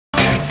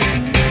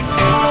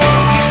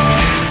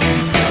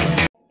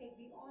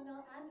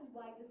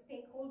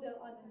here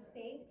on the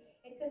stage.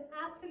 It's an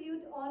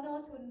absolute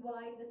honor to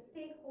invite the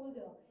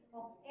stakeholder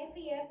of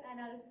FEF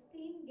and our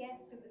esteemed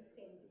guest to the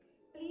stage.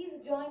 Please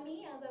join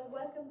me as I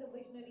welcome the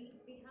visionary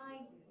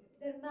behind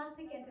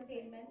Dharmatic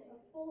Entertainment, a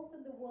force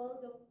in the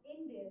world of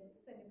Indian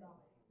cinema.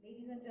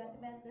 Ladies and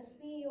gentlemen, the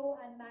CEO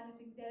and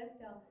Managing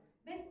Director,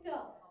 Mr.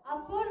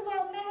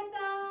 Apurva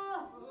Mehta.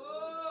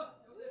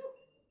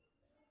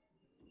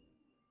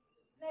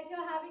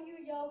 Pleasure having you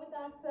here with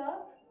us,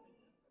 sir.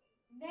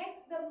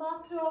 Next, the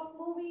master of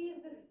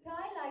movies, the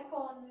style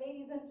icon,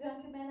 ladies and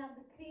gentlemen, and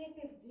the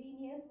creative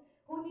genius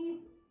who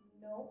needs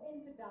no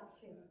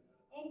introduction.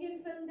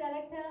 Indian film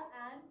director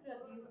and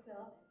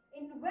producer,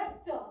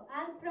 investor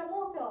and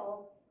promoter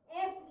of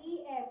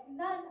FEF,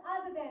 none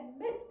other than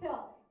Mr.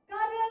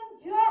 Karan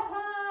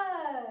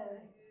Johar.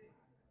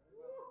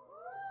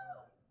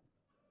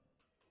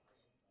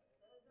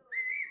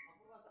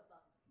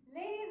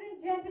 Ladies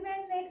and gentlemen,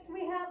 next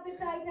we have the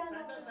titan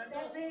of the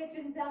beverage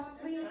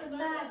industry, the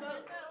man.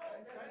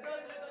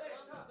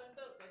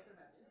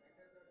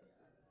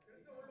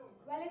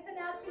 Well, it's an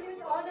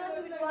absolute honor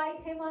to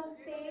invite him on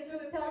stage who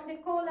turned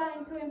the cola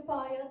into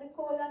empire, the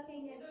cola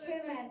king and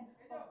chairman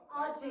of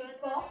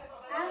RJ Pop,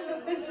 and the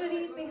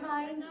visionary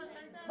behind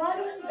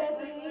Varun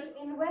Beverage,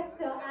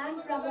 investor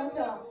and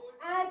promoter.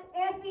 At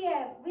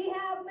FEF, we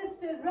have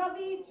Mr.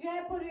 Ravi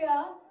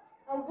Jaipuria.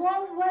 A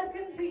warm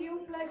welcome to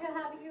you. Pleasure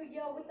having you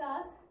here with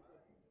us.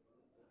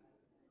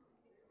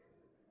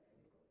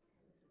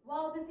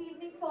 Wow, this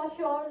evening for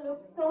sure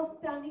looks so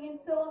stunning and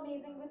so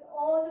amazing with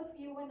all of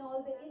you and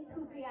all the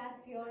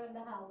enthusiasts here in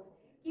the house.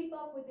 Keep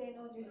up with the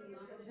energy, ladies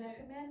and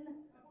gentlemen.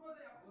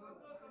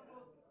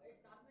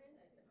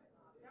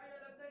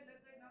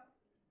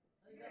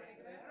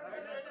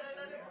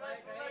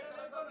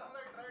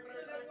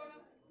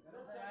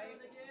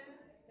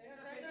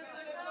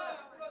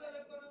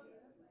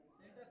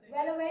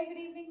 Well, a very good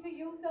evening to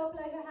you, sir.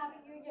 Pleasure having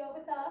you here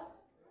with us.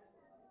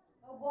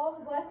 A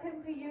warm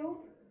welcome to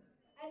you.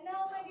 And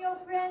now, my dear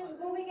friends,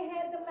 moving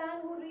ahead, the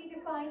man who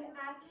redefined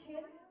action,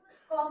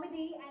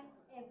 comedy, and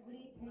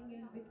everything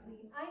in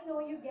between. I know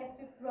you guessed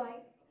it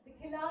right. The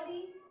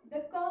Khiladi,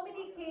 the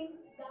comedy king,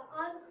 the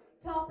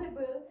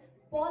unstoppable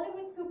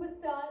Bollywood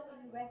superstar,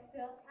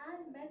 investor,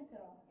 and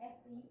mentor,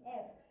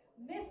 FEF,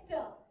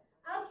 Mr.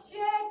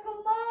 Akshay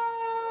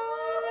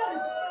Kumar!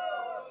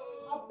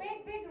 A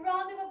big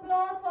round of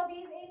applause for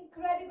these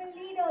incredible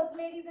leaders,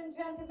 ladies and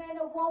gentlemen.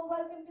 A warm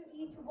welcome to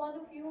each one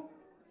of you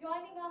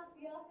joining us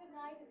here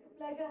tonight. It's a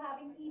pleasure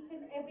having each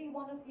and every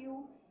one of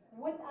you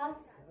with us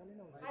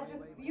at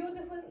this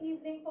beautiful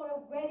evening for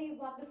a very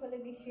wonderful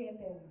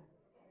initiative.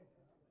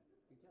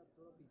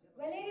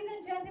 Well, ladies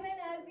and gentlemen,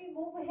 as we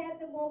move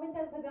ahead, the moment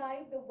has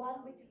arrived, the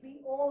one which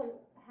we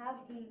all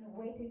have been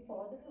waiting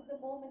for. This is the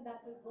moment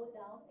that will go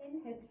down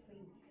in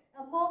history.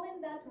 A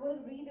moment that will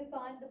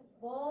redefine the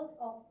world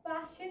of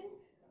fashion,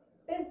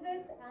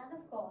 business, and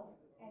of course,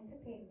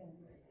 entertainment.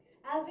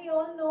 As we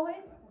all know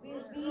it,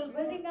 we'll be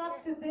building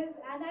up to this,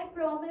 and I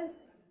promise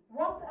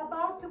what's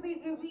about to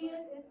be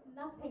revealed is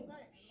nothing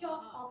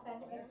short of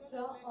an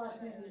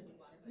extraordinary.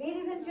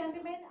 Ladies and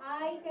gentlemen,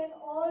 I can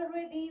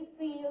already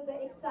feel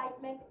the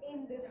excitement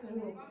in this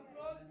room.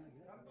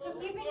 So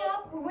keeping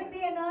up with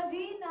the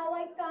energy, now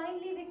I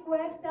kindly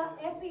request the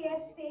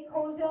FEF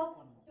stakeholder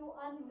to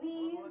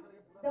unveil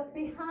the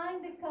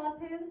behind the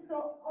curtain.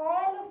 So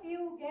all of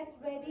you get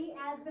ready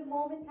as the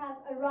moment has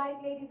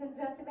arrived, ladies and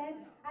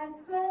gentlemen. And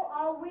so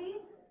are we.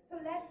 So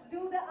let's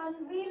do the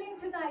unveiling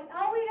tonight.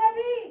 Are we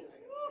ready?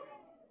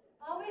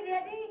 Are we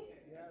ready?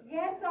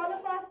 Yes, all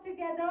of us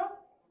together.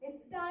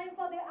 It's time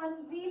for the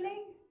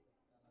unveiling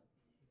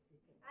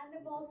and the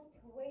most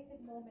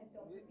awaited moment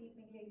of this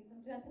evening, ladies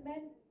and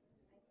gentlemen.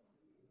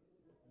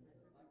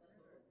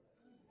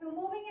 So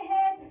moving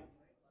ahead.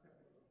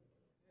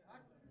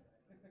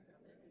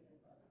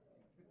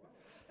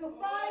 So 5, 4,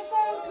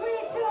 3,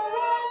 2,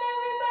 1,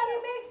 everybody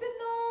make some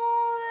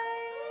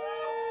noise!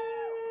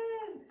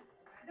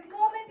 The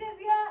moment is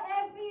here,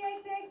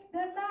 FEX,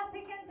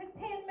 Dharmatic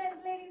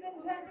Entertainment, ladies and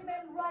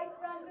gentlemen, right in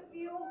front of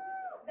you.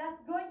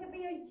 That's going to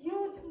be a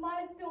huge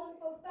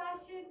milestone for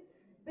fashion,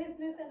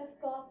 business, and of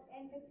course,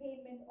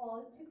 entertainment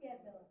all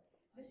together.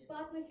 This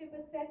partnership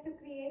is set to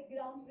create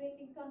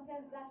groundbreaking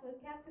content that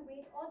will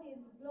captivate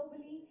audience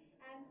globally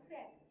and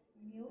set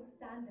new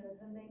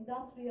standards in the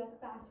industry of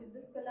fashion.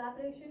 This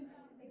collaboration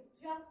is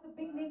just the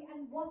beginning,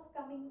 and what's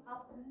coming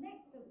up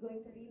next is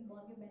going to be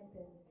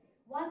monumental.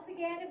 Once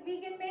again, if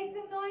we can make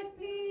some noise,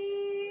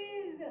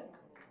 please.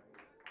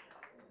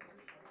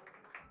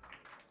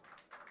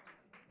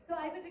 So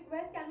I would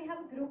request, can we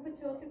have a group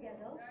picture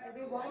together,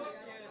 everyone?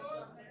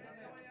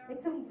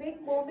 It's a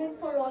big moment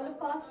for all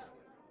of us.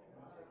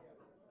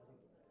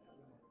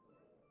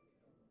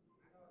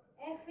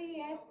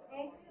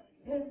 FEFX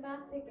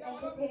Dharmatic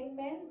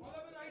Entertainment.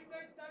 Right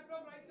side, start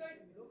from right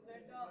side. Look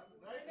center.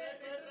 Right side,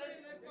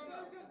 left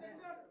corner.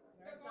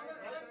 Left corner,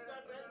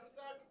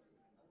 start.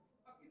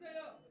 Akki se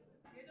here.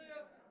 Ye jo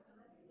here.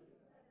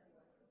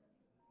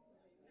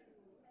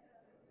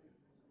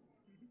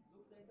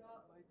 Look center.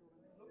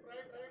 Look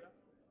right. Sir,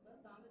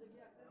 सामने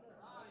देखिए Akshay sir.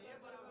 हाँ, ये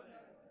बराबर है.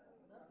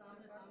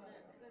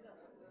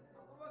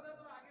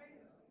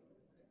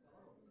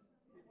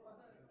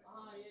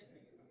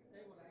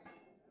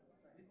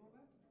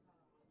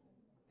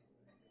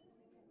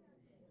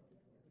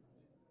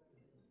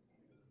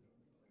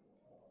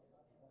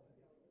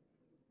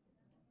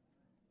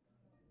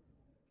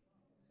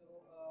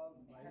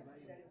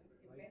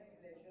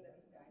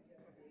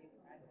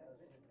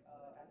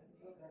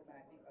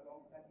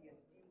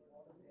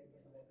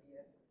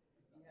 FEF.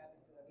 We have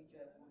Mr. Ravi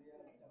Jaipuria,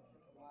 Mr. Akshay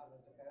Kumar,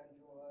 Mr. Karan,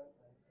 Johar,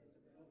 Mr.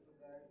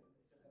 Kumar,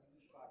 Mr.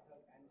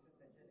 Pathak, and Mr.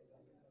 Sanjay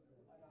Nigam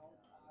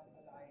announce our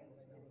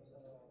alliance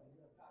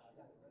with Fashion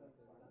Entrepreneurs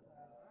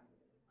Fund.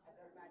 At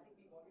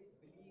Dharmatic, we always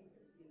believed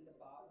in the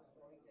power of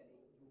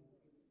storytelling to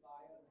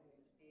inspire, to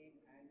entertain,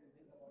 and to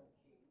bring about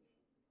change.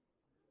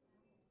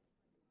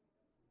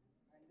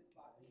 And this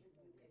partnership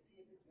with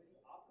FEF is really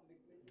our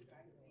commitment to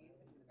try and create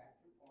some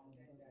impactful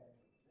content that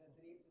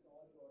resonates with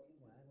all the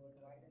audiences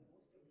worldwide. And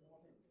most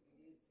important, it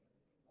is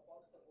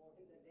about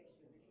supporting the next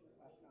generation of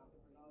fashion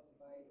entrepreneurs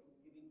by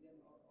giving them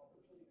an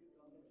opportunity to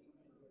turn their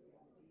dreams into a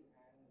reality.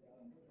 And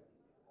I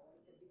want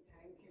to say a big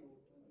thank you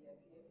to the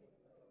FEF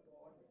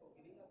board for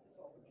giving us this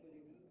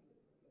opportunity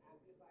to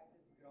amplify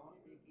this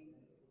groundbreaking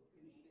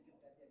initiative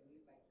that they're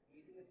doing by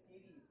creating a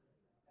series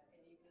that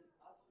enables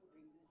us to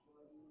bring this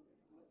journey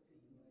to a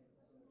screen.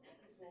 So thank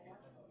you so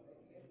much to the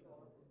FEF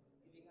for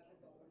giving us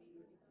this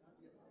opportunity to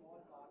be a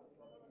small part of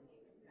your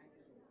creation. Thank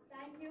you so much.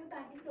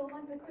 Thank you so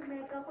much, Mr.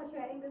 Mehta, for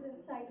sharing this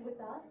insight with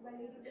us. Well,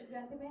 ladies and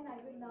gentlemen, I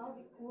will now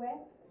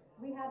request,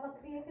 we have a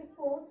creative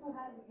force who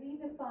has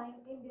redefined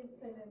Indian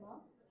cinema,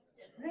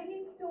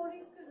 bringing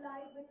stories to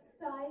life with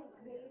style,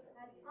 grace,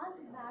 and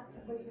unmatched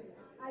vision.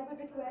 I would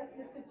request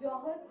Mr.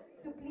 Johar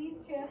to please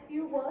share a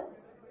few words.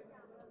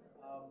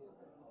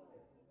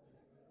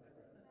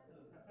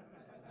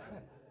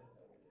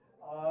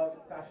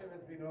 Fashion,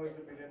 as we know, is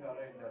a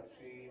billion-dollar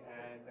industry,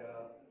 and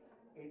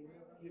it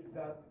gives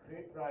us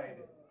great pride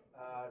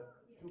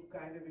to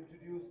kind of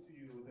introduce to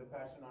you the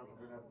Fashion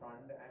Entrepreneur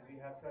Fund, and we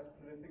have such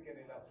prolific and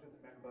illustrious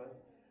members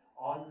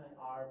on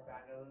our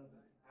panel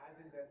as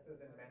investors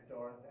and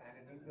mentors, and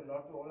it means a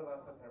lot to all of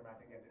us at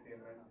Dharmatic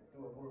Entertainment,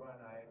 to Apurva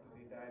and I, to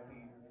the entire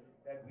team,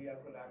 that we are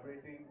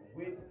collaborating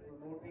with,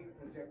 promoting,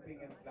 projecting,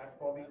 and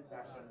platforming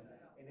fashion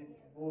in its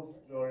most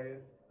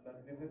glorious,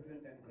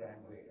 magnificent, and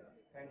grand way.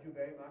 Thank you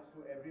very much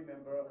to every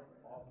member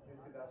of this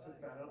illustrious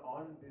panel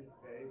on this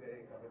very,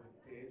 very coveted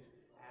stage,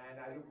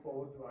 and I look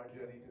forward to our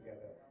journey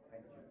together.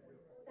 Thank you.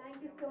 Thank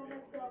you so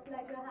much, sir.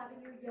 Pleasure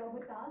having you here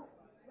with us.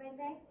 Where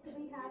next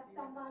we have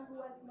someone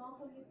who has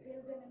not only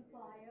built an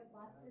empire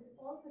but is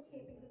also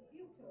shaping the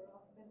future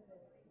of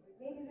business.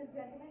 Ladies and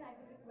gentlemen, I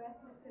would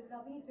request Mr.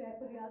 Ravi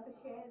Jaipuria to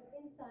share his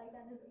insight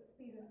and his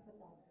experience with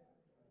us.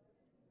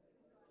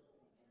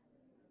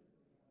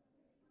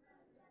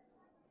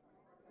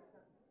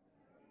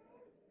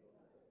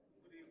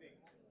 Good evening.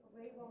 A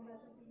very warm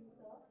welcome to you,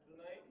 sir.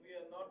 Tonight we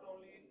are not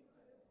only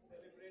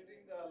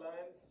celebrating the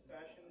Alliance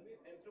Fashion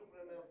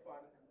Entrepreneur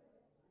Fund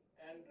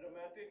and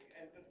Dramatic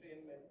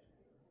Entertainment,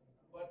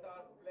 but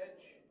our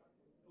pledge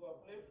to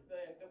uplift the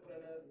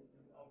entrepreneurs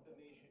of the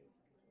nation.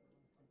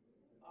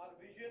 Our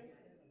vision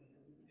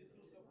is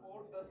to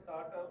support the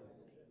startups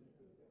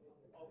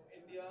of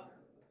India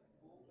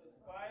who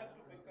aspire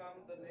to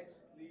become the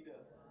next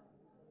leaders.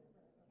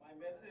 My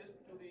message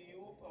to the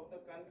youth of the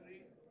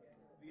country: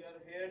 we are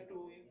here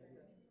for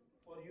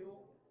you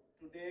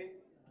today,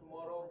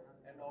 tomorrow,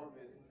 and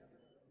always.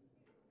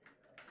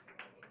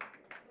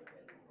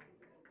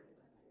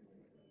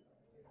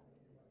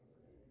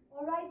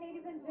 Alright,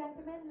 ladies and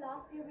gentlemen,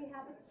 lastly we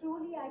have a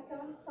truly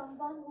icon,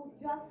 someone who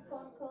just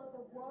conquered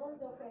the world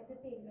of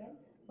entertainment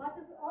but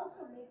is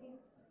also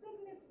making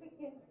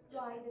significant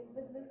stride in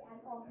business and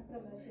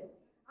entrepreneurship.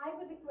 I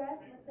would request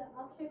Mr.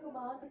 Akshay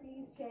Kumar to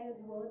please share his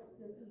words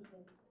this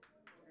evening.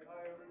 Okay,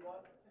 hi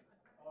everyone.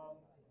 I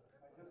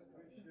just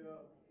wish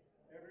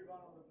everyone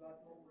on the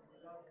platform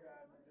good luck,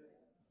 and this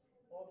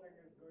whole thing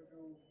is going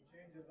to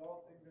change a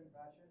lot of things in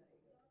fashion,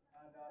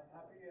 and I'm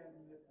happy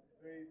and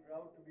very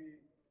proud to be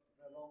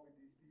along with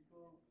these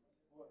people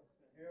who are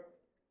here,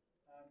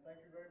 and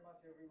thank you very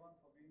much everyone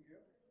for being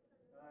here,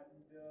 and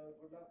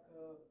good luck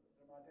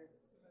Dramatic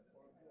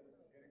for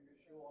getting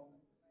this show on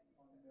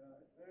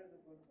where is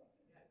it going to come?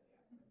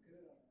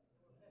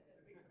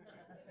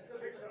 It's a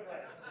big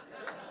surprise.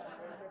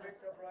 It's a big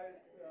surprise.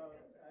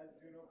 As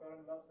you know,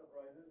 Karan loves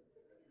surprises,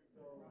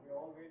 so we're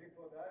all waiting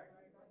for that.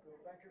 So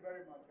thank you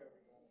very much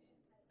everyone.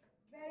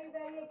 Very,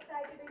 very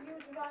excited. A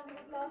huge round of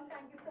applause.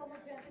 Thank you so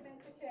much,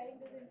 gentlemen, for sharing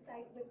this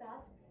insight with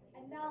us.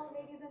 And now,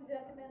 ladies and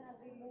gentlemen, as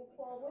we move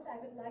forward, I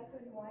would like to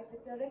invite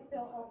the director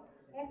of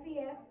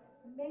FEF,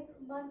 Miss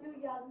Manju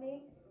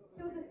Yagnik,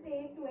 to the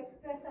stage to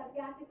express our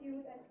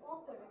gratitude and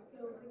offer a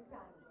closing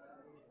time.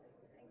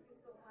 Thank you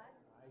so much.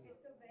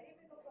 It's a very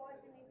big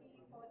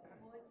opportunity for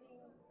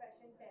emerging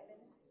fashion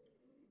talents.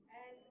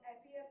 And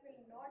FEF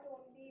will not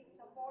only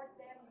support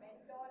them,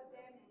 mentor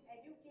them,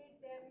 educate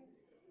them,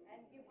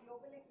 and give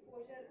global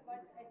exposure,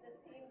 but at the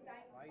same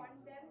time fund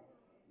them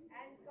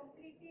and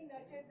completely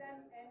nurture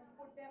them and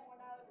put them on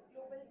a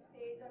global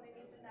stage, on an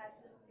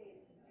international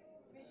stage.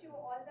 Wish you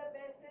all the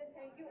best, and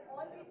thank you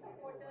all the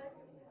supporters.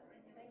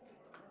 Thank you.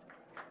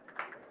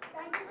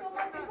 Thank you so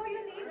much. Before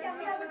you leave, can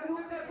we have a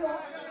group picture?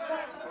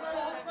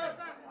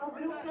 A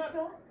group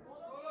picture?